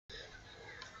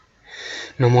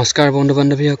নমস্কাৰ বন্ধু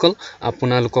বান্ধৱীসকল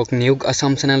আপোনালোকক নিয়োগ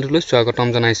আসাম চেনেললৈ স্বাগতম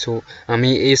জনাইছো আমি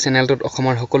এই চেনেলটোত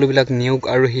অসমৰ সকলোবিলাক নিয়োগ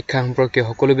আৰু শিক্ষা সম্পৰ্কীয়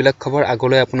সকলোবিলাক খবৰ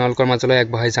আগলৈ আপোনালোকৰ মাজলৈ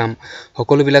আগবঢ়াই যাম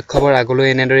সকলোবিলাক খবৰ আগলৈ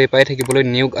এনেদৰে পাই থাকিবলৈ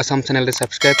নিয়োগ আসাম চেনেলটো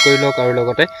সাবস্ক্ৰাইব কৰি লওক আৰু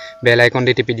লগতে বেল আইকন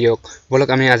দি টিপি দিয়ক বলক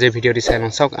আমি আজিৰ ভিডিঅ'টি চাই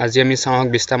লওঁ চাওক আজি আমি চাওঁ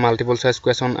 20টা মাল্টিপল চয়েস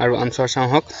কোৱেশ্যন আৰু আনসাৰ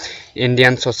চাওঁ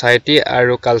ইণ্ডিয়ান সোসাইটি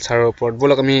আৰু কালচাৰৰ ওপৰত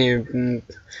বলক আমি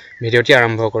ভিডিঅ'টি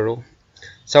আৰম্ভ কৰো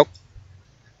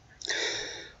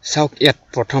চাওক ইয়াত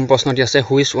প্ৰথম প্ৰশ্নটি আছে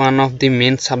which one of the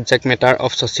main subject matter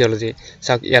of sociology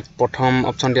চাওক ইয়াত প্ৰথম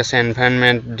অপচনটি আছে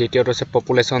এনভায়ৰনমেন্ট দ্বিতীয়টো আছে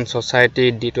পপুলেশন সোসাইটি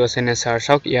দ্বিতীয়টো আছে নেচাৰ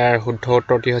চাওক ইয়াৰ শুদ্ধ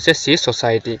উত্তৰটি হৈছে সি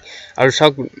সোসাইটি আৰু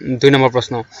চাওক 2 নম্বৰ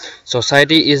প্ৰশ্ন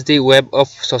society is the web of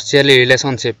social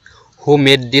ৰিলেশনশিপ who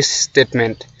made this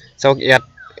statement চাওক ইয়াত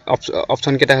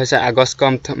অপচন কেটা হৈছে August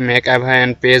কম্ট make ever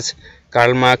and page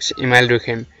Carl marks email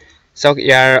ডুৰখেম চাওক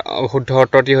ইয়াৰ শুদ্ধ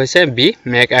উত্তৰটি হৈছে B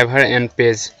make ever and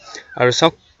page আৰু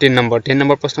চাওক 3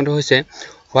 নম্বৰ প্ৰশ্নটো হৈছে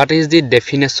what is the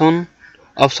definition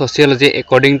of sociology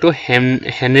according to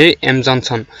Henry M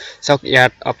Johnson চাওক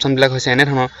ইয়াত অপচন বিলাক হৈছে এনে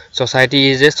ধৰণৰ society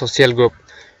is a social group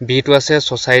b টো আছে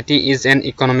society is an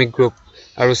economic group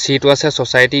আৰু c টো আছে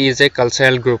society is a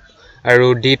cultural group আৰু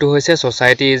d টো হৈছে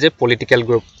society is a political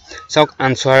group চাওক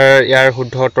আনসাৰ ইয়াৰ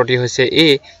শুদ্ধ উত্তৰটি হৈছে a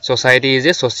society is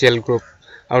a social group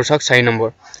আৰু চাওক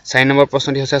 4 নম্বৰ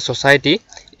প্ৰশ্নটি হৈছে society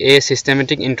a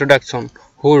systematic introduction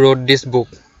who wrote this book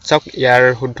চাওক ইয়াৰ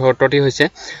শুদ্ধ উত্তৰটি হৈছে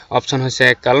অপচন হৈছে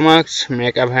Carl marks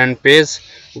make ever and page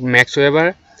max Weber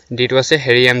ডিটো আছে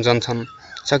হেৰি এম জনসন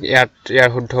চাওক ইয়াৰ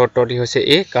শুদ্ধ উত্তৰটি হৈছে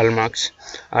এ কাৰ্ল মাৰ্কস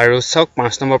আৰু চাওক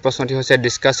 5 নম্বৰ প্ৰশ্নটি হৈছে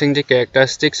discussing the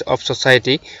ক্যাৰেক্টাৰিষ্টিক্স of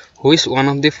society which one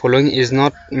of the following is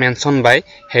not mention বাই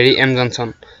হেৰি এম জনসন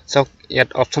চাওক ইয়াত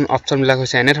অপচন বিলাক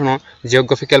হৈছে এনে ধৰণৰ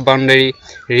জিওগ্ৰাফিক্যাল বাউণ্ডাৰী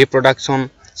ৰিপ্ৰডাকচন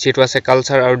C to আছে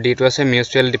কালচাৰ আৰু D to আছে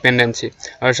মিউচুৱেল ডিপেন্ডেন্সি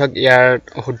আৰু চাওক ইয়াৰ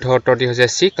শুদ্ধ উত্তৰটি হৈছে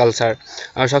C কালচাৰ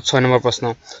আৰু চাওক 6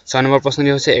 নম্বৰ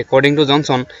প্ৰশ্নটি হৈছে according to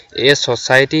Johnson a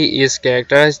society is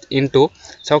characterized into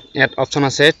চাওক ইয়াত অপচন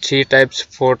আছে 3 types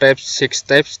 4 types 6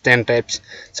 types 10 types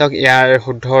চাওক ইয়াৰ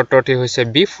শুদ্ধ উত্তৰটি হৈছে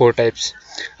B 4 types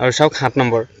আৰু চাওক 7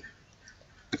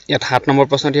 নম্বৰ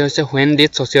প্ৰশ্নটি হৈছে when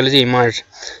did sociology emerge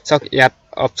চাওক ইয়াত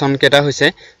অপচন কেটা হৈছে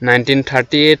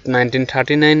 1938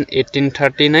 1939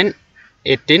 1839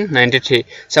 1893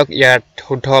 চাওক ইয়াত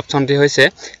শুদ্ধ অপচনটি হৈছে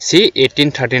সি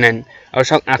 1839 আৰু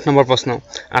চাওক 8 নম্বৰ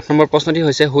প্ৰশ্নটি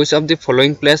হৈছে which of the following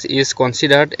place is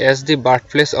কনসিডাৰ্ড as the birth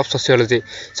place of sociology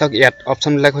চাওক ইয়াত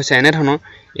অপচন বিলাক হৈছে এনে ধৰণৰ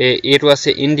এ টো আছে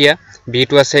ইণ্ডিয়া বি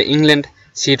টো আছে ইংল্যান্ড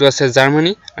সি টো আছে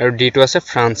জাৰ্মানী আৰু ডি টো আছে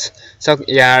ফ্ৰান্স চাওক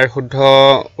ইয়াৰ শুদ্ধ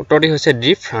উত্তৰটি হৈছে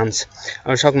ডি ফ্ৰান্স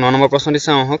আৰু চাওক 9 নম্বৰ প্ৰশ্নটি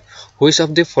চাওঁ which of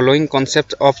the following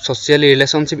concept of social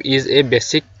ৰিলেশনশিপ is a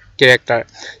basic character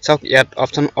চাওক ইয়াত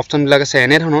অপচন বিলাক আছে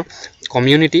এনে ধৰণৰ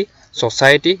কমিউনিটি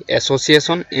সোসাইটি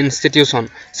এসোসিয়েশন ইনষ্টিটিউশন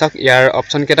চাওক ইয়াৰ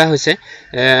অপচন কেটা হৈছে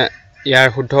ইয়াৰ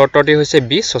শুদ্ধ উত্তৰটি হৈছে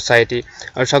বি সোসাইটি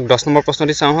আৰু চাওক 10 নম্বৰ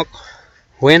প্ৰশ্নটি চাওঁ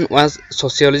when was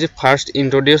sociology first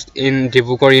introduced in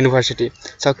Dibrugarh University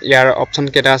চাওক ইয়াৰ অপচন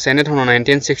কেটা আছে এনে ধৰণৰ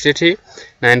 1963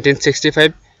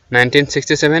 1965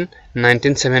 1967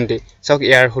 1970 চাওক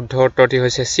ইয়াৰ শুদ্ধ উত্তৰটি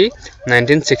হৈছে সি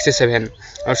 1967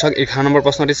 আৰু চাওক 11 নম্বৰ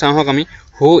প্ৰশ্নটি চাওঁ আমি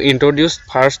who introduced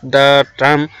first the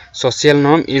term social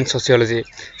norm in sociology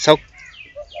চাওক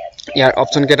ইয়াৰ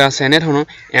অপচন কেটা আছে এনে ধৰণৰ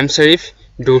এম শৰীফ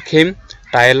ডুৰখেম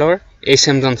টাইলৰ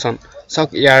এম জনসন চাওক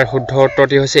ইয়াৰ শুদ্ধ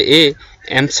উত্তৰটি হৈছে এ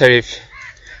এম শৰীফ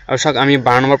আৰু চাওক আমি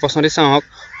 12 নম্বৰ প্ৰশ্নটি চাওঁ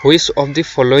which of the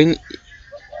following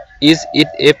is it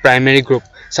a primary group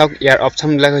চাওক ইয়াৰ অপচন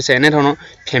বিলাক হৈছে এনে ধৰণৰ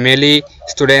family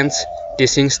students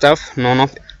teaching staff none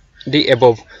of the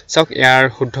above চাওক ইয়াৰ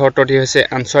শুদ্ধ উত্তৰটি হৈছে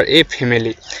আনসাৰ এ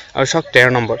ফ্যামিলি আৰু চাওক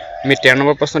 13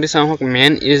 নম্বৰ প্ৰশ্নটি চাওঁ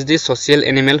man is the social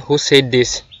animal who said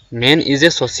this man is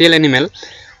a social animal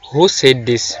who said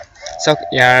this চাওক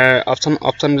ইয়াৰ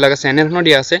অপচন বিলাক আছে এনে ধৰণৰ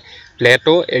দিয়া আছে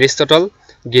প্লেটো এৰিষ্টটল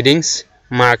গিডিংছ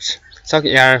মাৰ্কস চাওক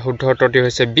ইয়াৰ শুদ্ধ উত্তৰটি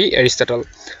হৈছে বি এৰিষ্টটল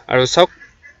আৰু চাওক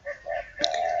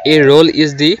a role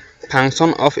is the function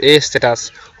of a status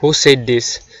who said this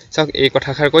চাওক এই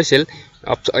কথাষাৰ কৈছিল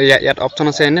ইয়াত অপচন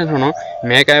আছে এনে ধৰণৰ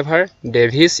make ever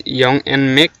Davies young and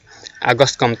make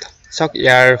August কম্ট চাওক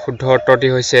ইয়াৰ শুদ্ধ উত্তৰটি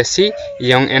হৈছে সি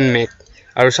ইয়ং এণ্ড মেক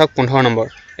আৰু চাওক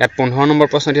 15 নম্বৰ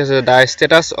প্ৰশ্নটি আছে the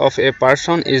status of a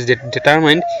person is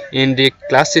determined in the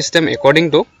class system according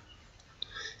to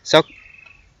চাওক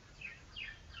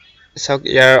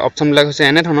ইয়াৰ অপচন বিলাক হৈছে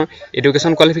এনে ধৰণৰ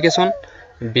এডুকেশন কোৱালিফিকেশন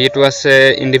বি টো আছে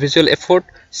ইন্ডিভিজুৱেল এফৰ্ট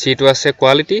সি টো আছে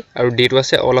কোৱালিটি আৰু ডি টো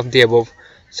আছে অল অফ দি এবভ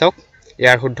চাওক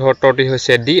ইয়াৰ শুদ্ধ উত্তৰটি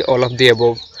হৈছে D all of the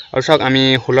above আৰু চাওক আমি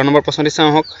 16 নম্বৰ প্ৰশ্নটি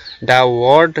চাওঁ the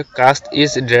word caste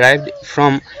is derived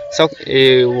from চাওক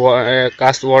এই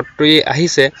caste wordটো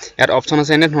আহিছে ইয়াত অপচন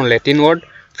আছে এনে ধৰণৰ Latin word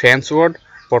French word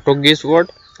Portuguese word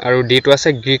আৰু ডি টো আছে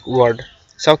গ্ৰীক word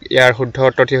চাওক ইয়াৰ শুদ্ধ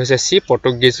উত্তৰটি হৈছে সি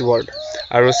পৰ্তুগীজ ৱৰ্ড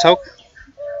আৰু চাওক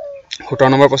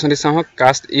 17 নম্বৰ প্ৰশ্নটি চাওক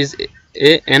কাষ্ট ইজ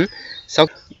এ এন চাওক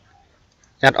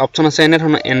ইয়াত অপচন আছে এনে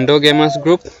ধৰণৰ এন্ডোগেমাছ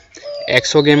group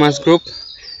এক্সোগেমাছ group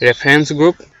reference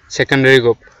group secondary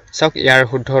group চাওক ইয়াৰ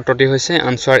শুদ্ধ উত্তৰটি হৈছে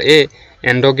আনসাৰ এ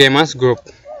এন্ডোগেমাছ গ্ৰুপ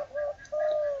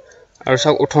আৰু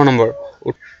চাওক 18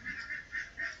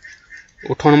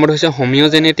 নম্বৰ হৈছে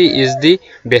হোমিওজেনিটি is the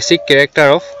basic character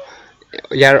of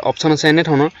year option আছে এনে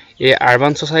ধৰণৰ এ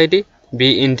urban society B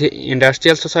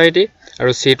industrial society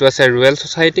আৰু সি টু আছে ৰুৰেল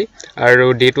সোসাইটি আৰু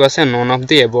ডি টু আছে নন অফ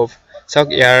দি এবভ চাওক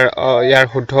ইয়াৰ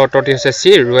শুদ্ধ উত্তৰটি হৈছে সি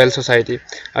ৰুৰেল সোসাইটি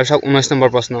আৰু চাওক 19 নম্বৰ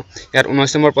প্ৰশ্ন ইয়াত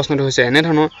 19 নম্বৰ প্ৰশ্নটো হৈছে এনে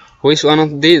ধৰণৰ which one of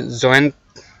the joint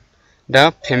the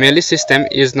family system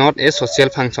is not a social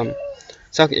function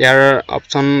চাওক ইয়াৰ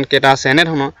অপচন কেটা আছে এনে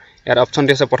ধৰণৰ ইয়াৰ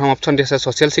অপচনটি আছে প্ৰথম অপচনটি আছে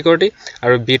social security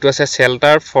আৰু বি টু আছে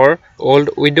shelter for old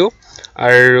widow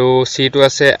আৰু সি টু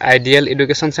আছে ideal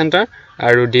education center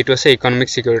আৰু ডি টু আছে economic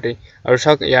security আৰু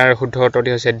চাওক ইয়াৰ শুদ্ধ উত্তৰটি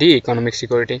হৈছে ডি economic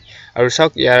security আৰু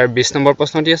চাওক ইয়াৰ 20 নম্বৰ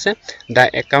প্ৰশ্নটি আছে the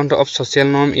account of social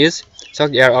norm is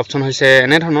চাওক ইয়াৰ অপচন হৈছে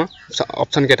এনে ধৰণৰ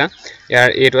অপচন কেটা ইয়াৰ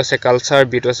এ টু আছে কালচাৰ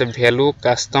বি টু আছে ভ্যালু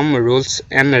কাস্টম ৰুলস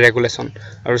এন্ড ৰেগুলেশন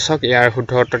আৰু চাওক ইয়াৰ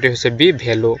শুদ্ধ উত্তৰটি হৈছে বি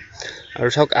ভ্যালু আৰু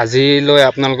চাওক আজিলৈ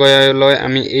আপোনালোকলৈ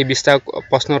আমি এই 20টা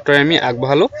প্ৰশ্ন উত্তৰ আমি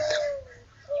আগবঢ়ালো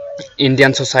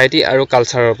ইন্ডিয়ান সোসাইটি আৰু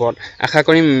কালচাৰৰ ওপৰত আশা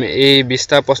কৰিম এই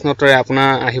 20টা প্ৰশ্ন উত্তৰে আপোনাৰ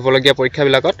আহিবলগীয়া পৰীক্ষা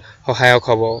বিলাকত সহায়ক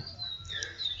হ'ব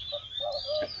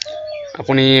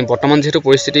আপুনি বৰ্তমান যেহেতু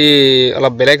পৰিস্থিতি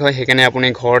অলপ বেলেগ হয় হেকানে আপুনি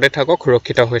ঘৰতে থাকক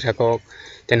সুৰক্ষিত হৈ থাকক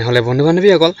তেনেহলে বন্ধু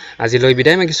বান্ধৱীসকল আজিলৈ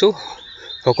বিদায় মাগিছো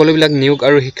সকলোবিলাক নিয়োগ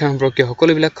আৰু শিক্ষা সম্পৰ্কীয়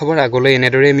সকলোবিলাক খবৰ আগলৈ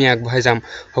এনেদৰে আমি আগবঢ়াই যাম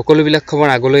সকলোবিলাক খবৰ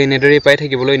আগলৈ এনেদৰে পাই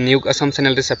থাকিবলৈ নিয়োগ আসাম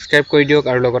চেনেলটো সাবস্ক্ৰাইব কৰি দিয়ক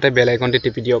আৰু লগতে বেল আইকনটি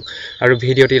টিপি দিয়ক আৰু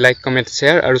ভিডিওটি লাইক কমেন্ট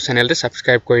শেয়াৰ আৰু চেনেলটো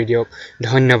সাবস্ক্ৰাইব কৰি দিয়ক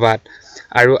ধন্যবাদ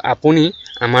আৰু আপুনি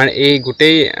আমাৰ এই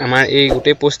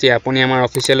গুটেই পোষ্টটি আপুনি আমাৰ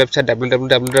অফিচিয়েল ওয়েবসাইট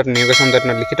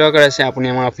www.niyugassam.net লিখিত আকাৰে আছে আপুনি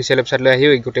আমাৰ অফিচিয়েল ওয়েবসাইটলৈ আহি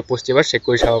এই গুটেই পোষ্টটি এবাৰ চেক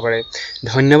কৰি চাব পাৰে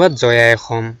ধন্যবাদ জয় আই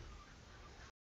অসম